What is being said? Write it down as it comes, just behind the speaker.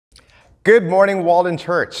Good morning, Walden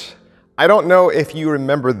Church. I don't know if you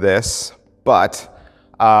remember this, but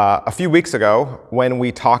a few weeks ago when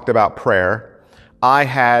we talked about prayer, I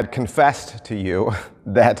had confessed to you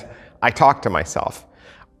that I talk to myself.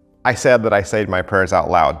 I said that I say my prayers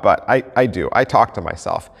out loud, but I do. I talk to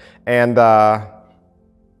myself. And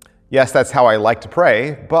yes, that's how I like to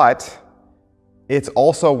pray, but it's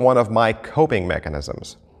also one of my coping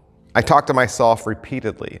mechanisms. I talk to myself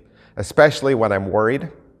repeatedly, especially when I'm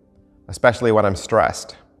worried, especially when I'm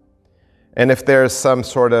stressed. And if there's some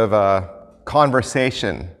sort of a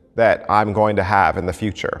conversation that I'm going to have in the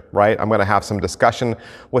future, right? I'm going to have some discussion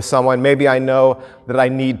with someone. Maybe I know that I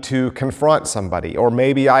need to confront somebody, or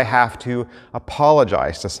maybe I have to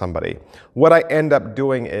apologize to somebody. What I end up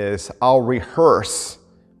doing is I'll rehearse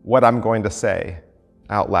what I'm going to say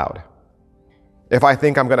out loud. If I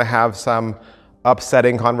think I'm going to have some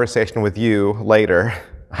upsetting conversation with you later,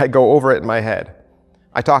 I go over it in my head.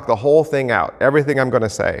 I talk the whole thing out, everything I'm going to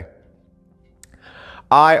say.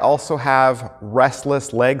 I also have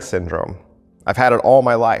restless leg syndrome. I've had it all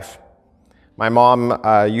my life. My mom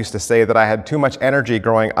used to say that I had too much energy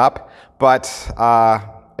growing up, but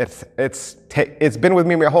it's been with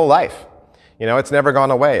me my whole life. You know, it's never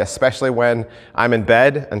gone away, especially when I'm in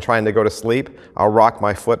bed and trying to go to sleep. I'll rock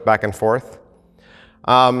my foot back and forth.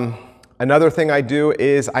 Another thing I do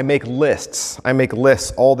is I make lists. I make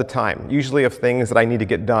lists all the time, usually of things that I need to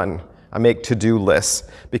get done. I make to-do lists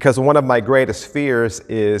because one of my greatest fears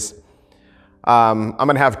is I'm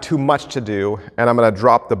going to have too much to do and I'm going to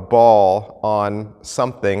drop the ball on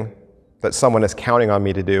something that someone is counting on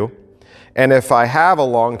me to do. And if I have a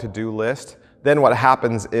long to-do list, then what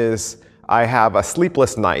happens is I have a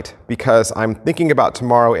sleepless night because I'm thinking about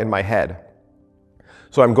tomorrow in my head.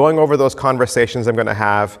 So I'm going over those conversations I'm going to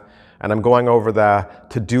have, and I'm going over the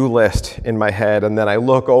to-do list in my head, and then I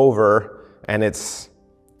look over and it's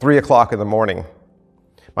 3 o'clock in the morning.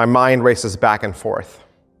 My mind races back and forth.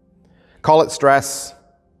 Call it stress,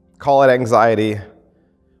 call it anxiety,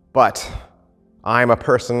 but I'm a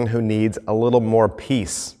person who needs a little more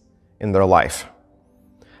peace in their life.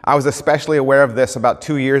 I was especially aware of this about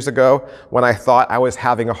 2 years ago when I thought I was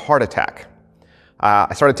having a heart attack.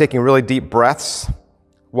 I started taking really deep breaths,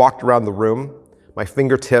 walked around the room. My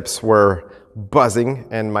fingertips were buzzing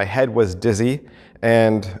and my head was dizzy,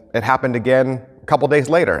 and it happened again a couple days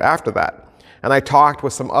later after that. And I talked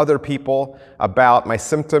with some other people about my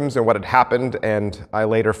symptoms and what had happened, and I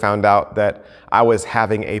later found out that I was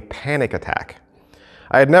having a panic attack.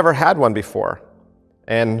 I had never had one before,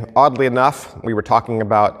 and oddly enough, we were talking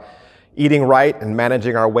about eating right and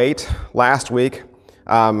managing our weight last week.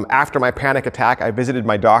 After my panic attack, I visited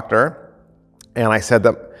my doctor, and I said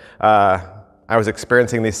that I was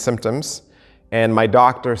experiencing these symptoms, and my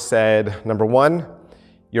doctor said, number one,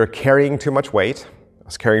 you're carrying too much weight. I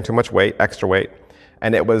was carrying too much weight, extra weight,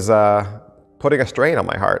 and it was putting a strain on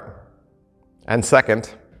my heart. And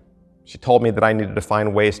second, she told me that I needed to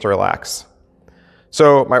find ways to relax.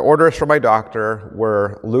 So my orders from my doctor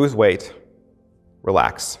were lose weight,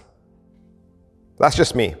 relax. That's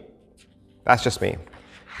just me. That's just me.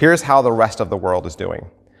 Here's how the rest of the world is doing.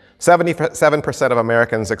 77% of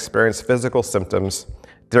Americans experienced physical symptoms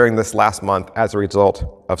during this last month as a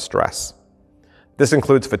result of stress. This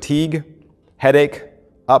includes fatigue, headache,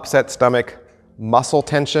 upset stomach, muscle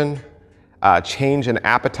tension, change in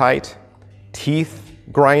appetite, teeth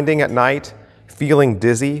grinding at night, feeling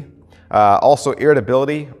dizzy, also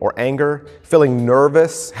irritability or anger, feeling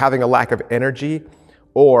nervous, having a lack of energy,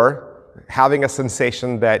 or having a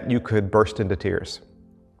sensation that you could burst into tears.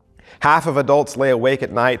 Half of adults lay awake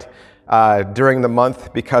at night during the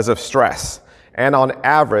month because of stress. And on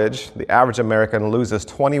average, the average American loses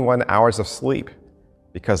 21 hours of sleep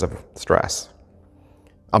because of stress.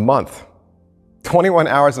 A month. 21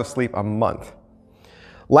 hours of sleep a month.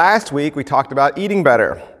 Last week, we talked about eating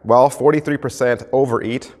better. Well, 43%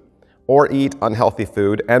 overeat or eat unhealthy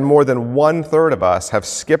food, and more than 1/3 of us have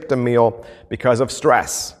skipped a meal because of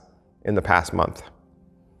stress in the past month.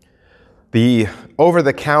 The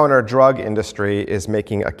over-the-counter drug industry is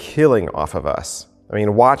making a killing off of us. I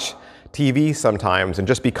mean, watch TV sometimes and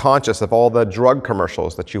just be conscious of all the drug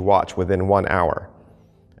commercials that you watch within 1 hour.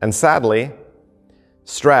 And sadly,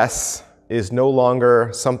 stress is no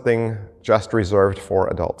longer something just reserved for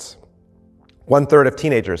adults. 1/3 of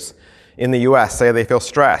teenagers in the US say they feel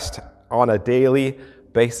stressed on a daily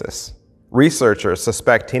basis. Researchers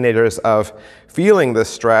suspect teenagers of feeling this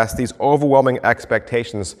stress, these overwhelming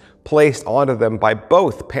expectations placed onto them by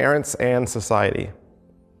both parents and society.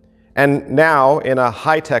 And now, in a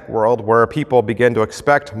high-tech world where people begin to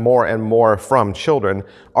expect more and more from children,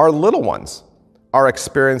 our little ones are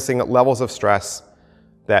experiencing levels of stress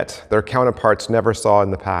that their counterparts never saw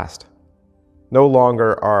in the past. No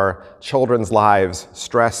longer are children's lives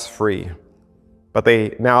stress-free, but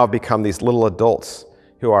they now have become these little adults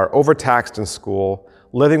who are overtaxed in school,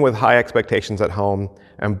 living with high expectations at home,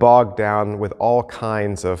 and bogged down with all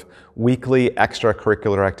kinds of weekly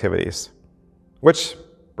extracurricular activities. Which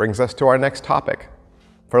brings us to our next topic,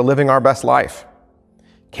 for living our best life.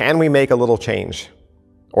 Can we make a little change,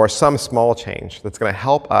 or some small change that's going to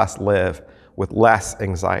help us live with less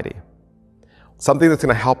anxiety? Something that's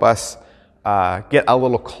going to help us get a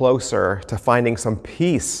little closer to finding some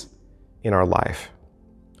peace in our life.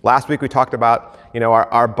 Last week we talked about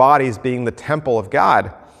our bodies being the temple of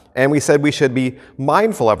God, and we said we should be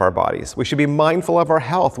mindful of our bodies. We should be mindful of our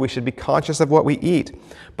health. We should be conscious of what we eat.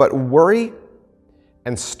 But worry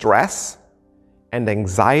and stress and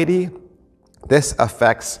anxiety, this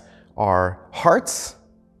affects our hearts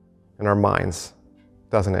and our minds,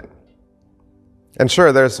 doesn't it? And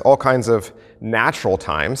sure, there's all kinds of natural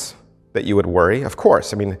times that you would worry, of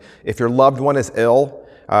course. I mean, if your loved one is ill,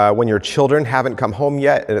 when your children haven't come home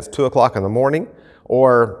yet and it's 2 o'clock in the morning,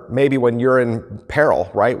 or maybe when you're in peril,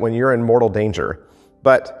 right? When you're in mortal danger.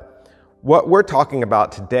 But what we're talking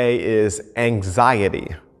about today is anxiety.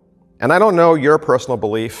 And I don't know your personal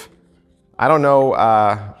belief. I don't know,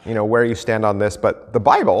 where you stand on this, but the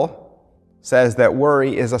Bible says that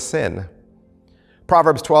worry is a sin.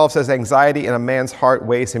 Proverbs 12 says, anxiety in a man's heart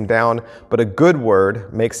weighs him down, but a good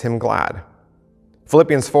word makes him glad.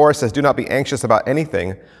 Philippians 4 says, do not be anxious about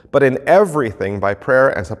anything, but in everything by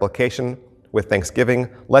prayer and supplication with thanksgiving,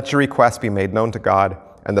 let your requests be made known to God,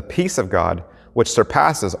 and the peace of God, which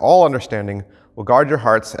surpasses all understanding, will guard your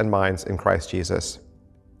hearts and minds in Christ Jesus.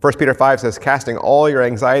 1 Peter 5 says, casting all your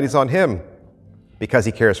anxieties on him, because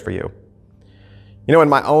he cares for you. In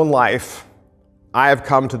my own life, I have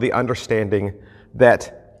come to the understanding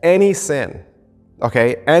that any sin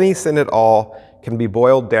at all can be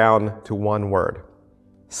boiled down to one word: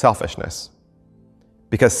 selfishness.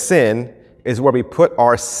 Because sin is where we put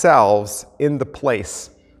ourselves in the place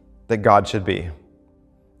that God should be.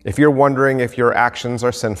 If you're wondering if your actions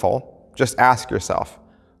are sinful, just ask yourself,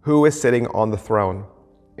 who is sitting on the throne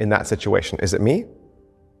in that situation? Is it me?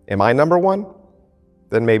 Am I number one?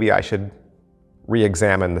 Then maybe I should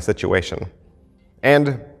re-examine the situation.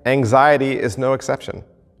 And anxiety is no exception.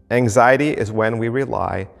 Anxiety is when we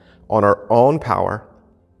rely on our own power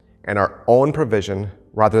and our own provision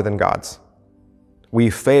rather than God's. We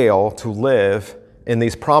fail to live in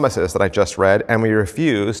these promises that I just read, and we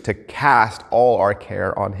refuse to cast all our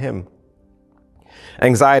care on him.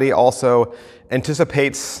 Anxiety also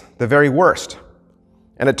anticipates the very worst,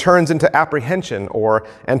 and it turns into apprehension or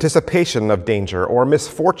anticipation of danger or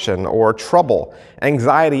misfortune or trouble.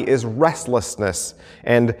 Anxiety is restlessness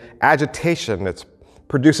and agitation. It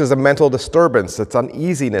produces a mental disturbance. It's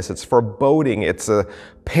uneasiness. It's foreboding. It's a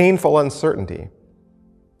painful uncertainty.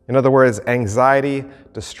 In other words, anxiety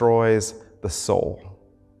destroys the soul.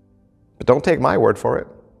 But don't take my word for it.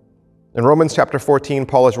 In Romans chapter 14,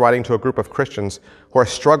 Paul is writing to a group of Christians who are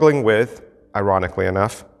struggling with, ironically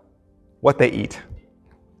enough, what they eat.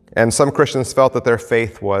 And some Christians felt that their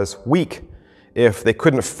faith was weak if they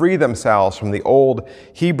couldn't free themselves from the old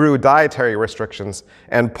Hebrew dietary restrictions.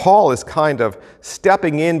 And Paul is kind of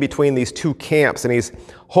stepping in between these two camps, and he's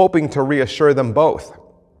hoping to reassure them both.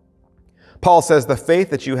 Paul says, the faith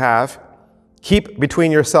that you have, keep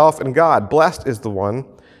between yourself and God. Blessed is the one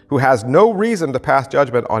who has no reason to pass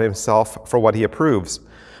judgment on himself for what he approves.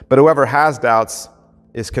 But whoever has doubts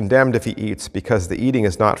is condemned if he eats, because the eating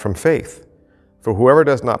is not from faith. For whoever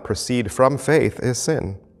does not proceed from faith is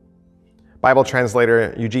sin. Bible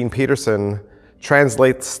translator Eugene Peterson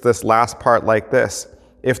translates this last part like this: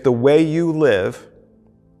 if the way you live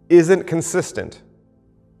isn't consistent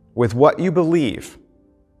with what you believe,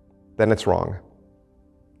 then it's wrong.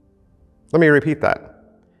 Let me repeat that.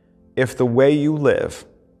 If the way you live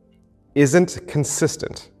isn't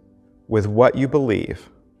consistent with what you believe,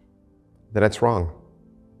 then it's wrong.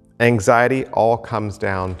 Anxiety all comes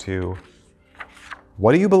down to,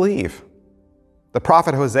 what do you believe? The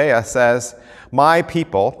prophet Hosea says, my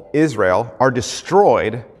people, Israel, are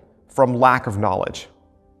destroyed from lack of knowledge.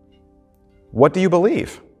 What do you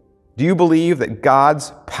believe? Do you believe that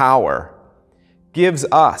God's power gives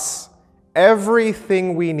us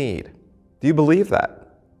everything we need? Do you believe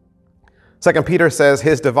that? 2 Peter says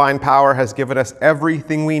his divine power has given us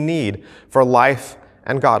everything we need for life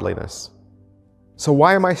and godliness. So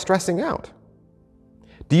why am I stressing out?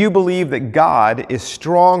 Do you believe that God is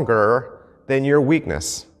stronger than your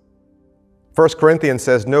weakness? 1 Corinthians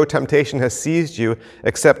says, no temptation has seized you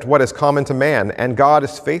except what is common to man, and God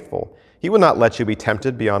is faithful. He will not let you be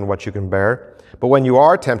tempted beyond what you can bear. But when you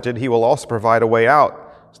are tempted, he will also provide a way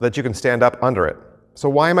out so that you can stand up under it. So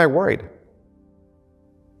why am I worried?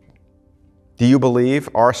 Do you believe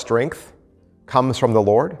our strength comes from the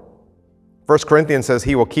Lord? 1 Corinthians says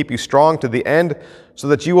he will keep you strong to the end so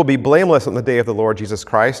that you will be blameless on the day of the Lord Jesus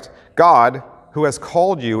Christ. God, who has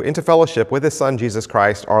called you into fellowship with his Son, Jesus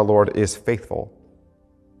Christ, our Lord, is faithful.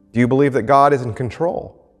 Do you believe that God is in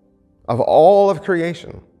control of all of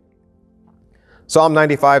creation? Psalm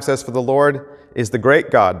 95 says, "For the Lord is the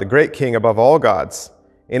great God, the great King above all gods.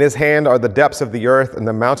 In his hand are the depths of the earth, and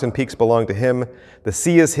the mountain peaks belong to him. The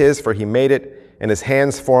sea is his, for he made it, and his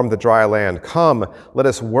hands formed the dry land. Come, let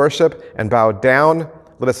us worship and bow down.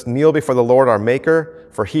 Let us kneel before the Lord our Maker,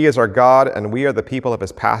 for he is our God, and we are the people of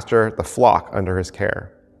his pasture, the flock under his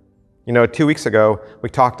care." 2 weeks ago, we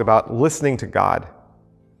talked about listening to God.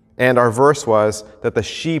 And our verse was that the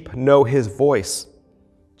sheep know his voice.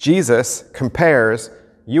 Jesus compares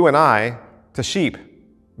you and I to sheep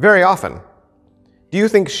very often. Do you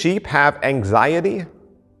think sheep have anxiety?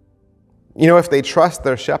 If they trust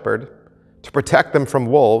their shepherd to protect them from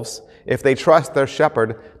wolves, if they trust their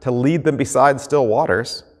shepherd to lead them beside still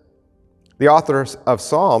waters, the author of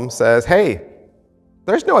Psalm says, hey,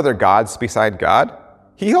 there's no other gods beside God.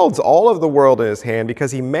 He holds all of the world in his hand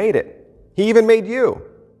because he made it. He even made you.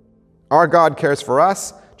 Our God cares for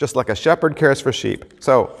us just like a shepherd cares for sheep.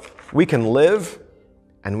 So we can live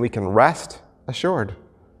and we can rest assured.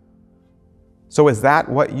 So is that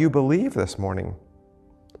what you believe this morning?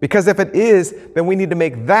 Because if it is, then we need to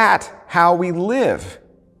make that how we live.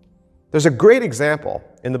 There's a great example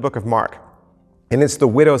in the book of Mark, and it's the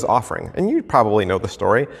widow's offering. And you probably know the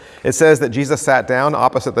story. It says that Jesus sat down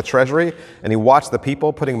opposite the treasury, and he watched the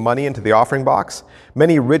people putting money into the offering box.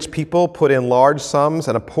 Many rich people put in large sums,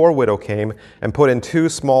 and a poor widow came and put in 2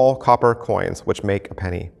 small copper coins, which make a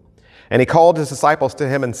penny. And he called his disciples to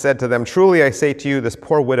him and said to them, "Truly I say to you, this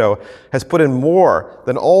poor widow has put in more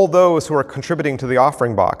than all those who are contributing to the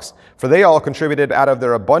offering box. For they all contributed out of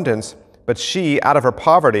their abundance, but she, out of her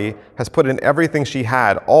poverty, has put in everything she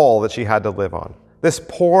had, all that she had to live on." This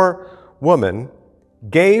poor woman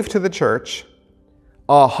gave to the church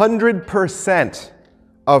 100%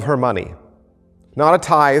 of her money. Not a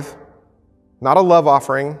tithe, not a love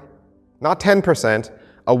offering, not 10%.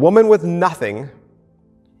 A woman with nothing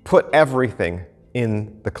put everything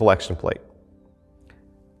in the collection plate.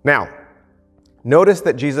 Now, notice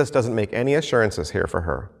that Jesus doesn't make any assurances here for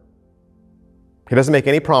her. He doesn't make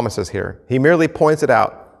any promises here. He merely points it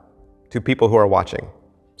out to people who are watching.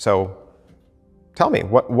 So, tell me,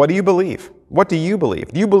 what do you believe? What do you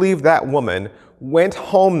believe? Do you believe that woman went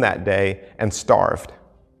home that day and starved?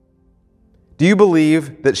 Do you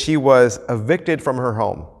believe that she was evicted from her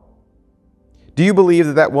home? Do you believe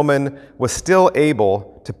that that woman was still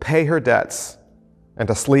able to pay her debts and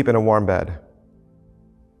to sleep in a warm bed?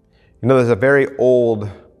 There's a very old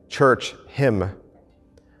church hymn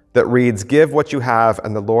that reads, "Give what you have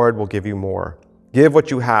and the Lord will give you more. Give what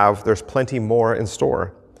you have, there's plenty more in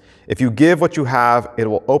store. If you give what you have, it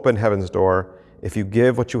will open heaven's door. If you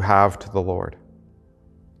give what you have to the Lord."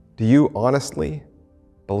 Do you honestly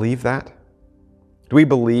believe that? Do we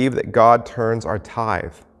believe that God turns our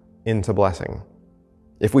tithe into blessing?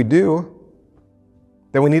 If we do,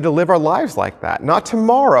 then we need to live our lives like that. Not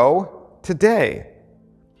tomorrow, today.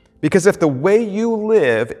 Because if the way you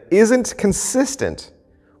live isn't consistent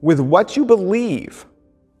with what you believe,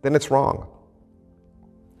 then it's wrong.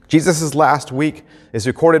 Jesus' last week is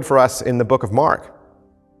recorded for us in the book of Mark.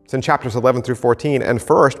 It's in chapters 11 through 14. And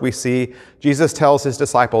first we see Jesus tells his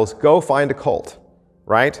disciples, go find a colt,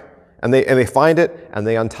 right? And they find it, and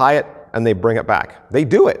they untie it, and they bring it back. They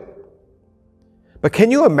do it. But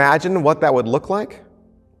can you imagine what that would look like?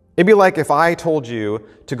 It'd be like if I told you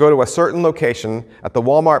to go to a certain location at the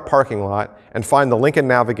Walmart parking lot and find the Lincoln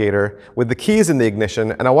Navigator with the keys in the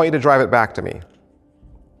ignition, and I want you to drive it back to me.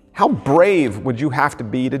 How brave would you have to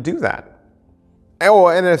be to do that? Oh,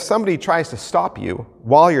 and if somebody tries to stop you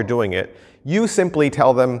while you're doing it, you simply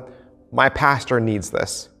tell them, my pastor needs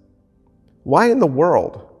this. Why in the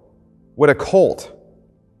world would a colt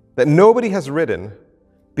that nobody has ridden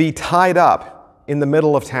be tied up in the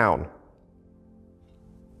middle of town?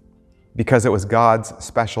 Because it was God's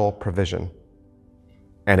special provision,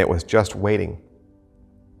 and it was just waiting.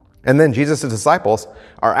 And then Jesus' disciples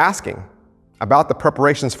are asking about the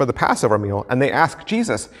preparations for the Passover meal, and they ask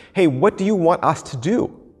Jesus, hey, what do you want us to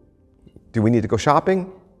do? Do we need to go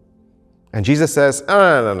shopping? And Jesus says,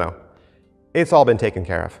 no. It's all been taken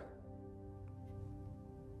care of.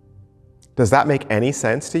 Does that make any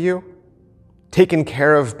sense to you? Taken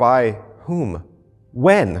care of by whom?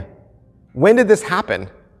 When? When did this happen?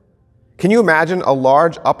 Can you imagine a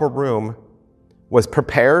large upper room was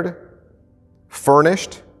prepared,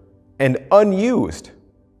 furnished, and unused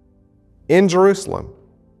in Jerusalem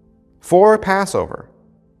for Passover.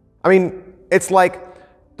 I mean, it's like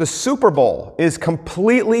the Super Bowl is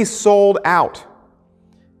completely sold out.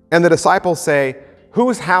 And the disciples say,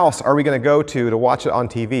 whose house are we going to go to watch it on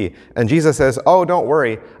TV? And Jesus says, oh, don't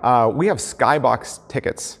worry, we have skybox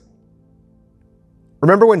tickets.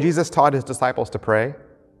 Remember when Jesus taught his disciples to pray?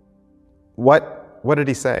 What did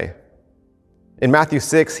he say? In Matthew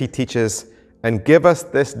 6, he teaches, and give us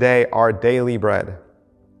this day our daily bread,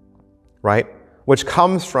 right? Which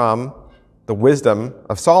comes from the wisdom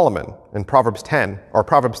of Solomon in Proverbs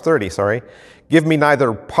 30, sorry. Give me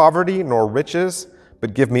neither poverty nor riches,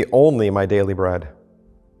 but give me only my daily bread.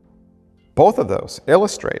 Both of those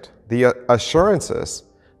illustrate the assurances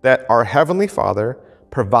that our Heavenly Father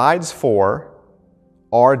provides for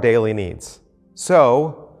our daily needs.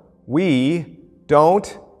 So we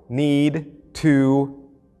don't need to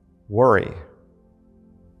worry.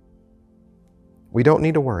 We don't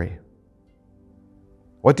need to worry.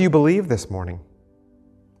 What do you believe this morning?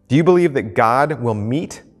 Do you believe that God will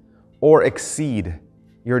meet or exceed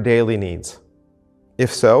your daily needs?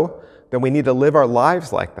 If so, then we need to live our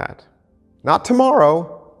lives like that. Not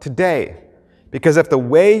tomorrow, today. Because if the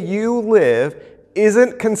way you live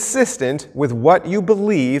isn't consistent with what you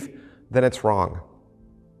believe, then it's wrong.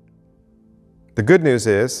 The good news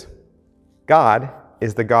is, God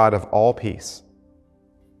is the God of all peace.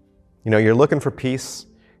 You know, you're looking for peace.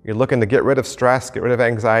 You're looking to get rid of stress, get rid of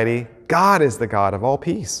anxiety. God is the God of all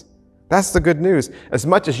peace. That's the good news. As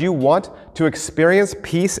much as you want to experience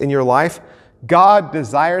peace in your life, God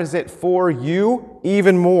desires it for you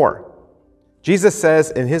even more. Jesus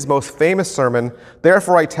says in his most famous sermon,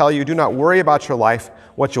 therefore I tell you, do not worry about your life,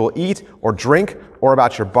 what you will eat or drink, or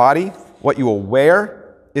about your body, what you will wear.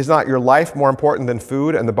 Is not your life more important than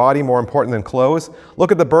food, and the body more important than clothes?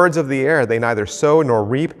 Look at the birds of the air. They neither sow nor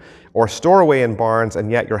reap or store away in barns, and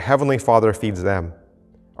yet your heavenly Father feeds them.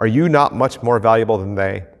 Are you not much more valuable than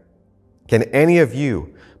they? Can any of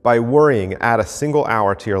you, by worrying, add a single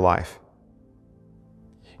hour to your life?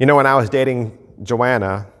 You know, when I was dating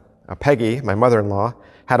Joanna, Peggy, my mother-in-law,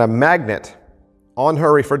 had a magnet on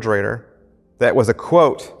her refrigerator that was a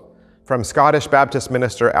quote from Scottish Baptist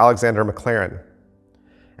minister Alexander MacLaren.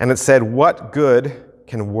 And it said, what good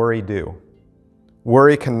can worry do?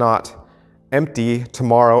 Worry cannot empty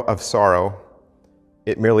tomorrow of sorrow.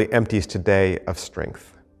 It merely empties today of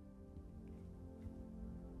strength.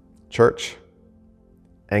 Church,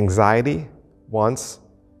 anxiety wants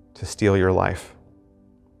to steal your life.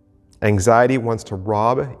 Anxiety wants to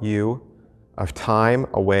rob you of time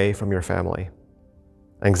away from your family.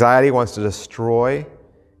 Anxiety wants to destroy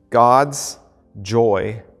God's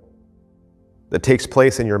joy that takes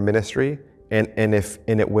place in your ministry, and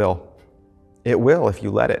it will. It will if you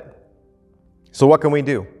let it. So what can we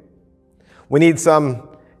do? We need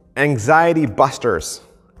some anxiety busters,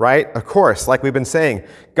 right? Of course, like we've been saying,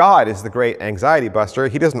 God is the great anxiety buster.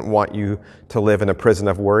 He doesn't want you to live in a prison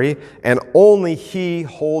of worry, and only He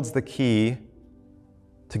holds the key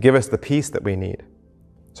to give us the peace that we need.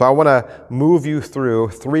 So I want to move you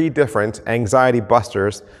through 3 different anxiety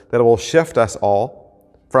busters that will shift us all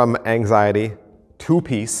from anxiety to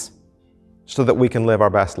peace so that we can live our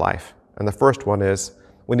best life. And the first one is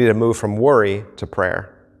we need to move from worry to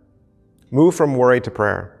prayer. Move from worry to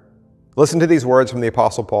prayer. Listen to these words from the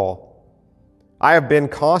Apostle Paul. I have been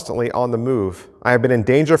constantly on the move. I have been in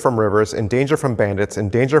danger from rivers, in danger from bandits, in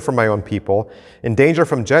danger from my own people, in danger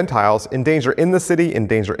from Gentiles, in danger in the city, in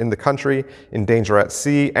danger in the country, in danger at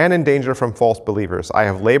sea, and in danger from false believers. I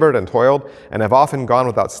have labored and toiled, and have often gone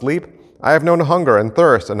without sleep. I have known hunger and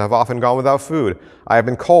thirst, and have often gone without food. I have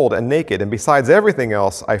been cold and naked, and besides everything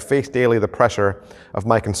else, I face daily the pressure of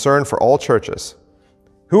my concern for all churches.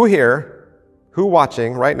 Who here, who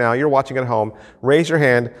watching right now, you're watching at home, raise your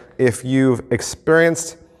hand if you've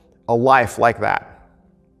experienced a life like that.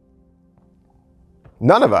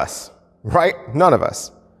 None of us, right? None of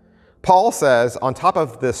us. Paul says, on top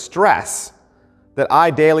of the stress that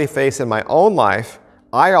I daily face in my own life,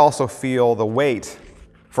 I also feel the weight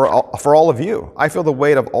for all of you. I feel the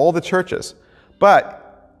weight of all the churches.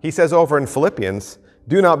 But he says over in Philippians,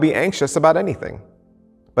 do not be anxious about anything,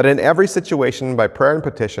 but in every situation by prayer and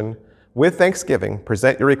petition, with thanksgiving,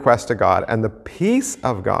 present your requests to God, and the peace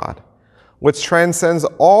of God, which transcends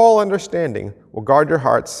all understanding, will guard your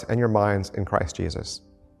hearts and your minds in Christ Jesus.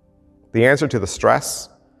 The answer to the stress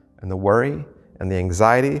and the worry and the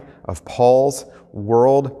anxiety of Paul's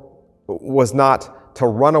world was not to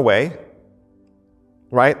run away,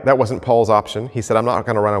 right? That wasn't Paul's option. He said, I'm not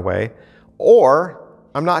going to run away. Or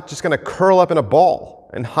I'm not just going to curl up in a ball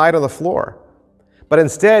and hide on the floor. But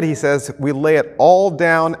instead, he says, we lay it all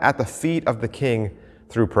down at the feet of the King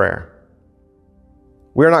through prayer.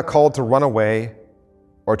 We are not called to run away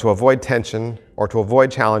or to avoid tension or to avoid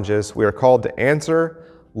challenges. We are called to answer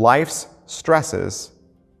life's stresses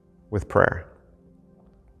with prayer.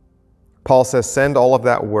 Paul says, send all of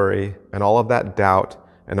that worry and all of that doubt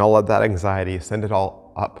and all of that anxiety, send it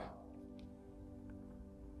all up.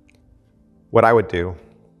 What I would do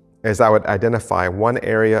is I would identify one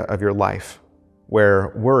area of your life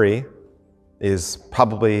where worry is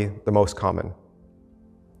probably the most common.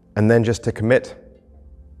 And then just to commit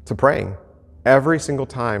to praying every single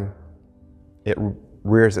time it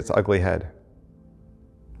rears its ugly head.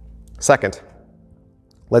 Second,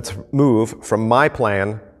 let's move from my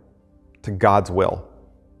plan to God's will.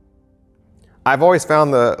 I've always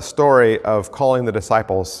found the story of calling the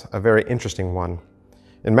disciples a very interesting one.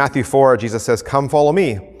 In Matthew 4, Jesus says, "Come follow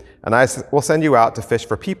me, and I will send you out to fish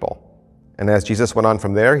for people." And as Jesus went on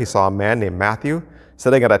from there, he saw a man named Matthew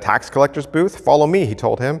sitting at a tax collector's booth. "Follow me," he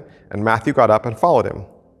told him, and Matthew got up and followed him.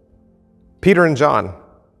 Peter and John.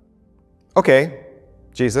 "Okay,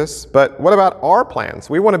 Jesus, but what about our plans?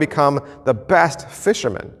 We want to become the best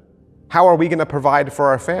fishermen. How are we going to provide for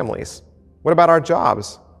our families? What about our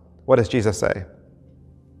jobs?" What does Jesus say?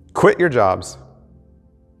 Quit your jobs.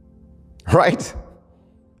 Right?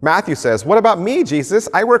 Matthew says, "What about me, Jesus?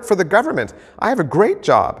 I work for the government. I have a great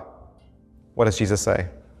job." What does Jesus say?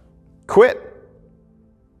 Quit.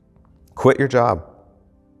 Quit your job.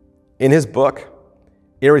 In his book,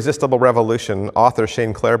 Irresistible Revolution, author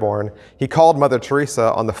Shane Claiborne, he called Mother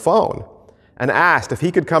Teresa on the phone and asked if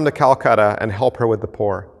he could come to Calcutta and help her with the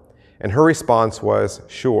poor. And her response was,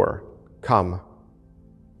 "Sure, come."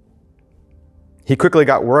 He quickly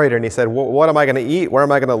got worried and he said, "Well, what am I going to eat? Where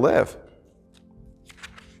am I going to live?"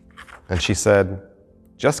 And she said,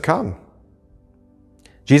 "Just come."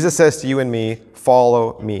 Jesus says to you and me,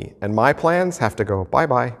 "Follow me." And my plans have to go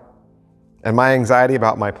bye-bye. And my anxiety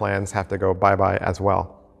about my plans have to go bye-bye as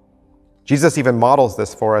well. Jesus even models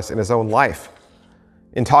this for us in his own life.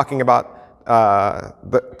 In talking about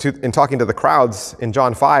in talking to the crowds in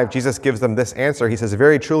John 5, Jesus gives them this answer. He says,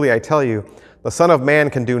 "Very truly I tell you, the Son of Man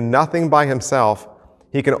can do nothing by himself.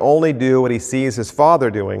 He can only do what he sees his Father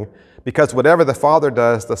doing, because whatever the Father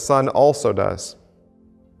does, the Son also does."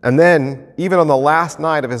 And then, even on the last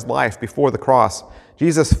night of his life before the cross,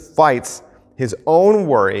 Jesus fights his own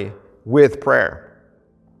worry with prayer.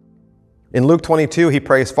 In Luke 22, he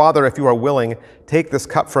prays, "Father, if you are willing, take this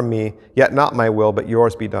cup from me, yet not my will, but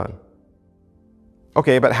yours be done."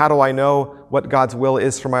 Okay, but how do I know what God's will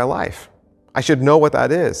is for my life? I should know what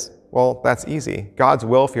that is. Well, that's easy. God's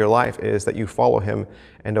will for your life is that you follow him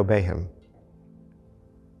and obey him.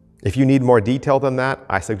 If you need more detail than that,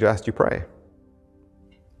 I suggest you pray.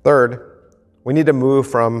 Third, we need to move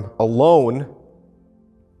from alone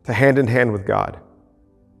to hand in hand with God.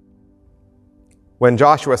 When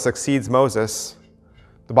Joshua succeeds Moses,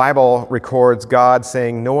 the Bible records God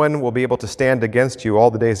saying, "No one will be able to stand against you all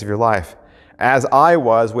the days of your life. As I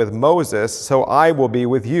was with Moses, so I will be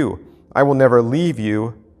with you. I will never leave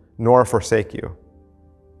you nor forsake you."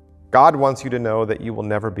 God wants you to know that you will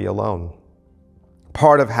never be alone.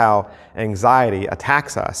 Part of how anxiety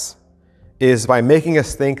attacks us is by making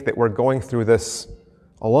us think that we're going through this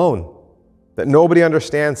alone, that nobody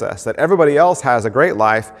understands us, that everybody else has a great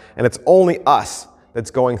life, and it's only us that's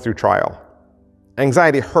going through trial.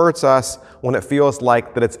 Anxiety hurts us when it feels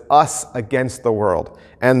like that it's us against the world,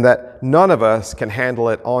 and that none of us can handle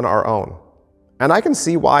it on our own. And I can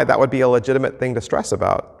see why that would be a legitimate thing to stress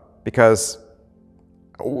about, because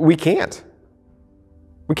we can't.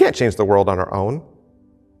 We can't change the world on our own.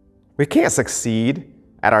 We can't succeed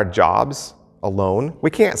at our jobs alone.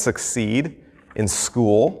 We can't succeed in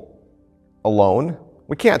school alone.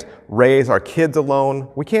 We can't raise our kids alone.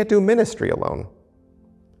 We can't do ministry alone.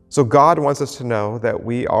 So God wants us to know that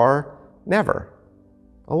we are never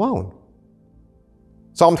alone.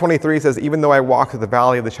 Psalm 23 says, "Even though I walk through the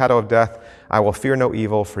valley of the shadow of death, I will fear no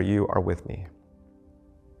evil, for you are with me."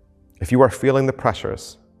 If you are feeling the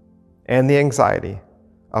pressures and the anxiety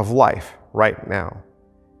of life right now,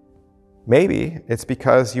 maybe it's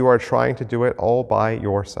because you are trying to do it all by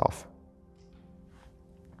yourself.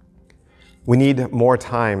 We need more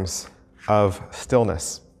times of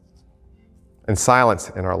stillness and silence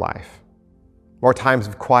in our life, more times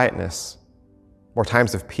of quietness, more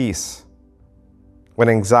times of peace. When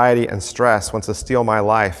anxiety and stress wants to steal my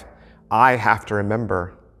life, I have to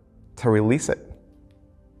remember to release it,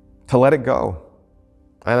 to let it go.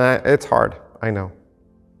 And it's hard, I know.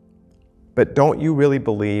 But don't you really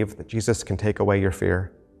believe that Jesus can take away your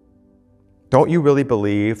fear? Don't you really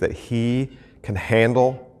believe that he can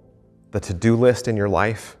handle the to-do list in your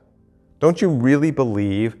life? Don't you really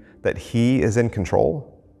believe that He is in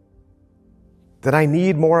control? That I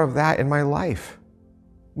need more of that in my life.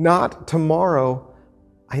 Not tomorrow,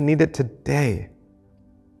 I need it today.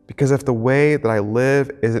 Because if the way that I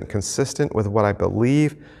live isn't consistent with what I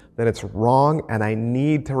believe, then it's wrong and I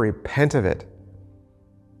need to repent of it.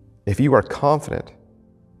 If you are confident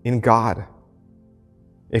in God,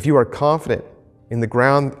 if you are confident in the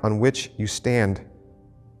ground on which you stand,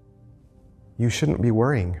 you shouldn't be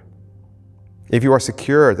worrying. If you are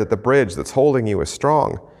secure that the bridge that's holding you is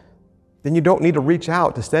strong, then you don't need to reach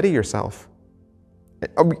out to steady yourself.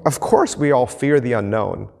 Of course, we all fear the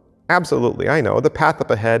unknown. Absolutely, I know. The path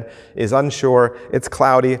up ahead is unsure, it's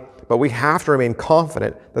cloudy, but we have to remain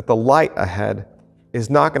confident that the light ahead is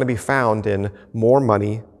not going to be found in more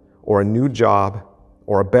money or a new job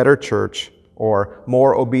or a better church or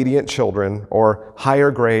more obedient children or higher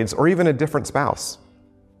grades or even a different spouse.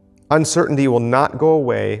 Uncertainty will not go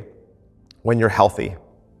away when you're healthy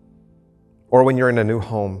or when you're in a new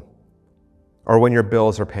home or when your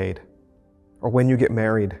bills are paid or when you get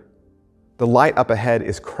married. The light up ahead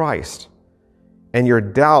is Christ, and your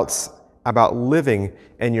doubts about living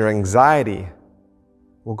and your anxiety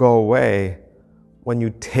will go away when you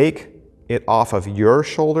take it off of your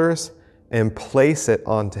shoulders and place it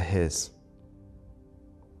onto His.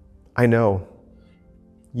 I know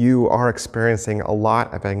you are experiencing a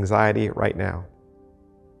lot of anxiety right now.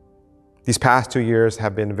 These past 2 years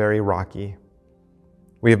have been very rocky.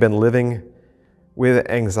 We have been living with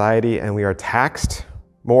anxiety and we are taxed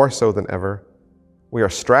more so than ever. We are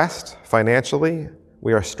stressed financially.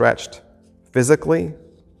 We are stretched physically.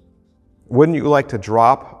 Wouldn't you like to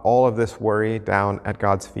drop all of this worry down at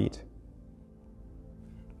God's feet?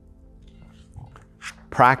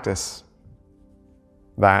 Practice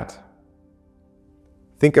that.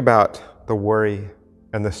 Think about the worry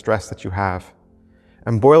and the stress that you have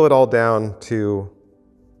and boil it all down to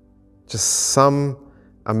just some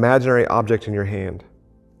imaginary object in your hand.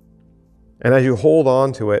 And as you hold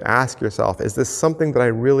on to it, ask yourself, is this something that I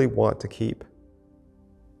really want to keep?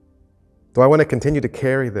 Do I want to continue to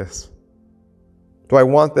carry this? Do I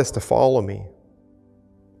want this to follow me?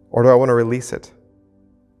 Or do I want to release it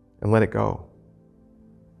and let it go?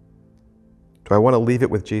 Do I want to leave it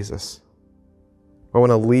with Jesus? I want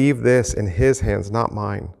to leave this in His hands, not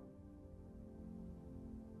mine.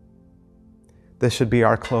 This should be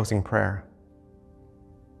our closing prayer.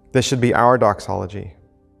 This should be our doxology.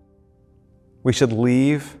 We should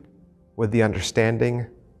leave with the understanding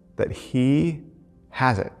that He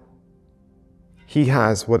has it. He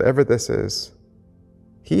has whatever this is.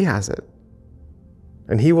 He has it.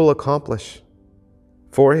 And He will accomplish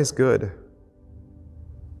for His good.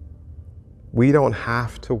 We don't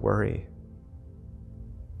have to worry.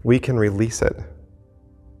 We can release it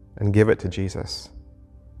and give it to Jesus.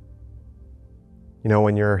 You know,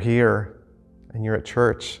 when you're here and you're at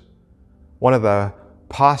church, one of the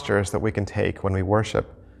postures that we can take when we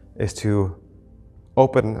worship is to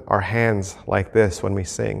open our hands like this when we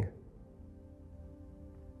sing.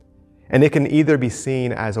 And it can either be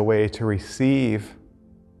seen as a way to receive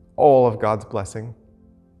all of God's blessing,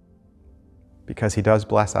 because He does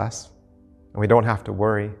bless us, and we don't have to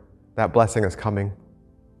worry, that blessing is coming.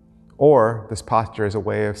 Or this posture is a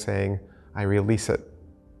way of saying, I release it.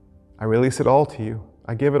 I release it all to you.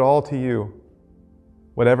 I give it all to you.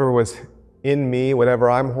 Whatever was in me, whatever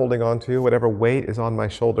I'm holding on to, whatever weight is on my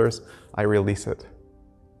shoulders, I release it.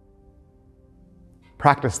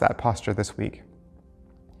 Practice that posture this week.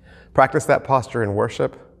 Practice that posture in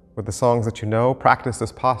worship with the songs that you know. Practice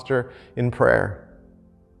this posture in prayer.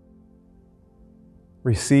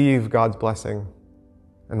 Receive God's blessing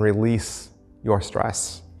and release your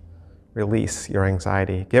stress. Release your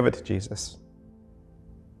anxiety. Give it to Jesus.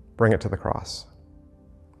 Bring it to the cross.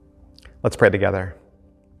 Let's pray together.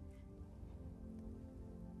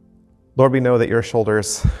 Lord, we know that your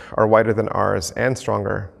shoulders are wider than ours and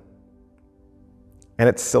stronger. And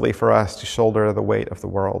it's silly for us to shoulder the weight of the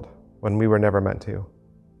world when we were never meant to.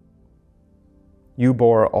 You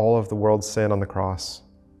bore all of the world's sin on the cross,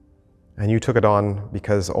 and you took it on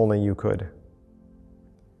because only you could.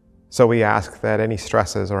 So we ask that any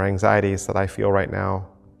stresses or anxieties that I feel right now,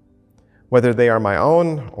 whether they are my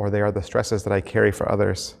own or they are the stresses that I carry for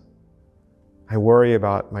others, I worry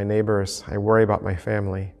about my neighbors, I worry about my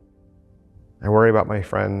family, I worry about my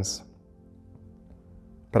friends,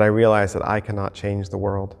 but I realize that I cannot change the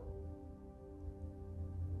world.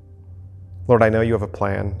 Lord, I know you have a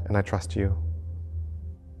plan, and I trust you.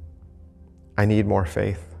 I need more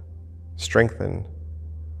faith. Strengthen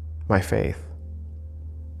my faith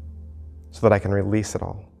so that I can release it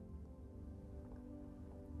all.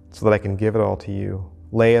 so that I can give it all to you,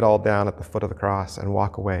 lay it all down at the foot of the cross and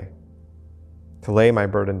walk away, to lay my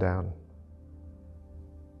burden down.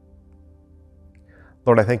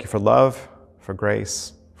 Lord, I thank you for love, for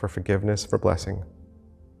grace, for forgiveness, for blessing.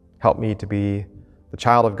 Help me to be the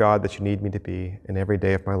child of God that you need me to be in every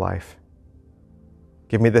day of my life.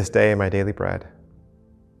 Give me this day my daily bread,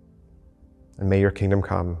 and may your kingdom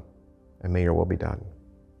come, and may your will be done.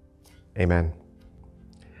 Amen.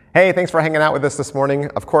 Hey, thanks for hanging out with us this morning.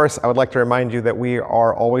 Of course, I would like to remind you that we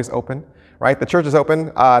are always open, right? The church is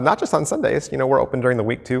open, not just on Sundays. We're open during the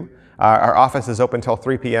week too. Our office is open till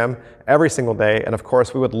 3 p.m. every single day. And of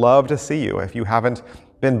course, we would love to see you. If you haven't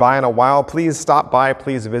been by in a while, please stop by,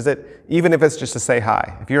 please visit, even if it's just to say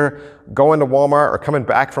hi. If you're going to Walmart or coming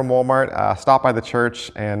back from Walmart, stop by the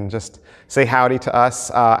church and just say howdy to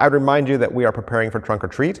us. I'd remind you that we are preparing for Trunk or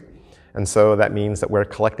Treat. And so that means that we're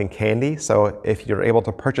collecting candy. So if you're able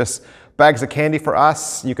to purchase bags of candy for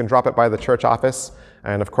us, you can drop it by the church office.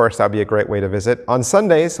 And of course, that'd be a great way to visit. On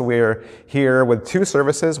Sundays, we're here with 2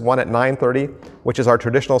 services, one at 9:30, which is our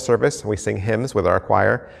traditional service. We sing hymns with our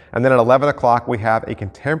choir. And then at 11 o'clock, we have a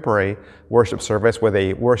contemporary worship service with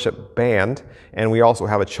a worship band. And we also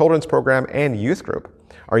have a children's program and youth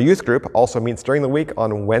group. Our youth group also meets during the week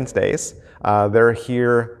on Wednesdays. They're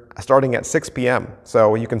here starting at 6 p.m.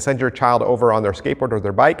 So you can send your child over on their skateboard or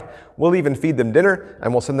their bike. We'll even feed them dinner,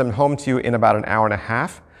 and we'll send them home to you in about an hour and a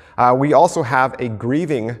half. We also have a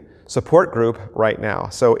grieving support group right now.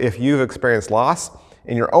 So if you've experienced loss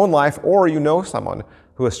in your own life, or you know someone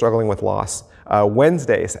who is struggling with loss,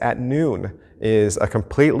 Wednesdays at noon is a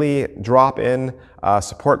completely drop-in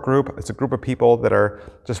support group. It's a group of people that are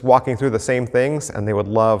just walking through the same things, and they would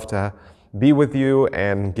love to be with you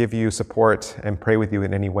and give you support and pray with you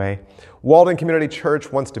in any way. Walden Community Church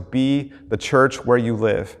wants to be the church where you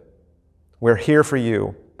live. We're here for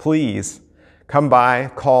you. Please come by,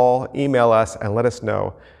 call, email us, and let us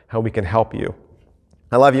know how we can help you.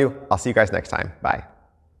 I love you. I'll see you guys next time. Bye.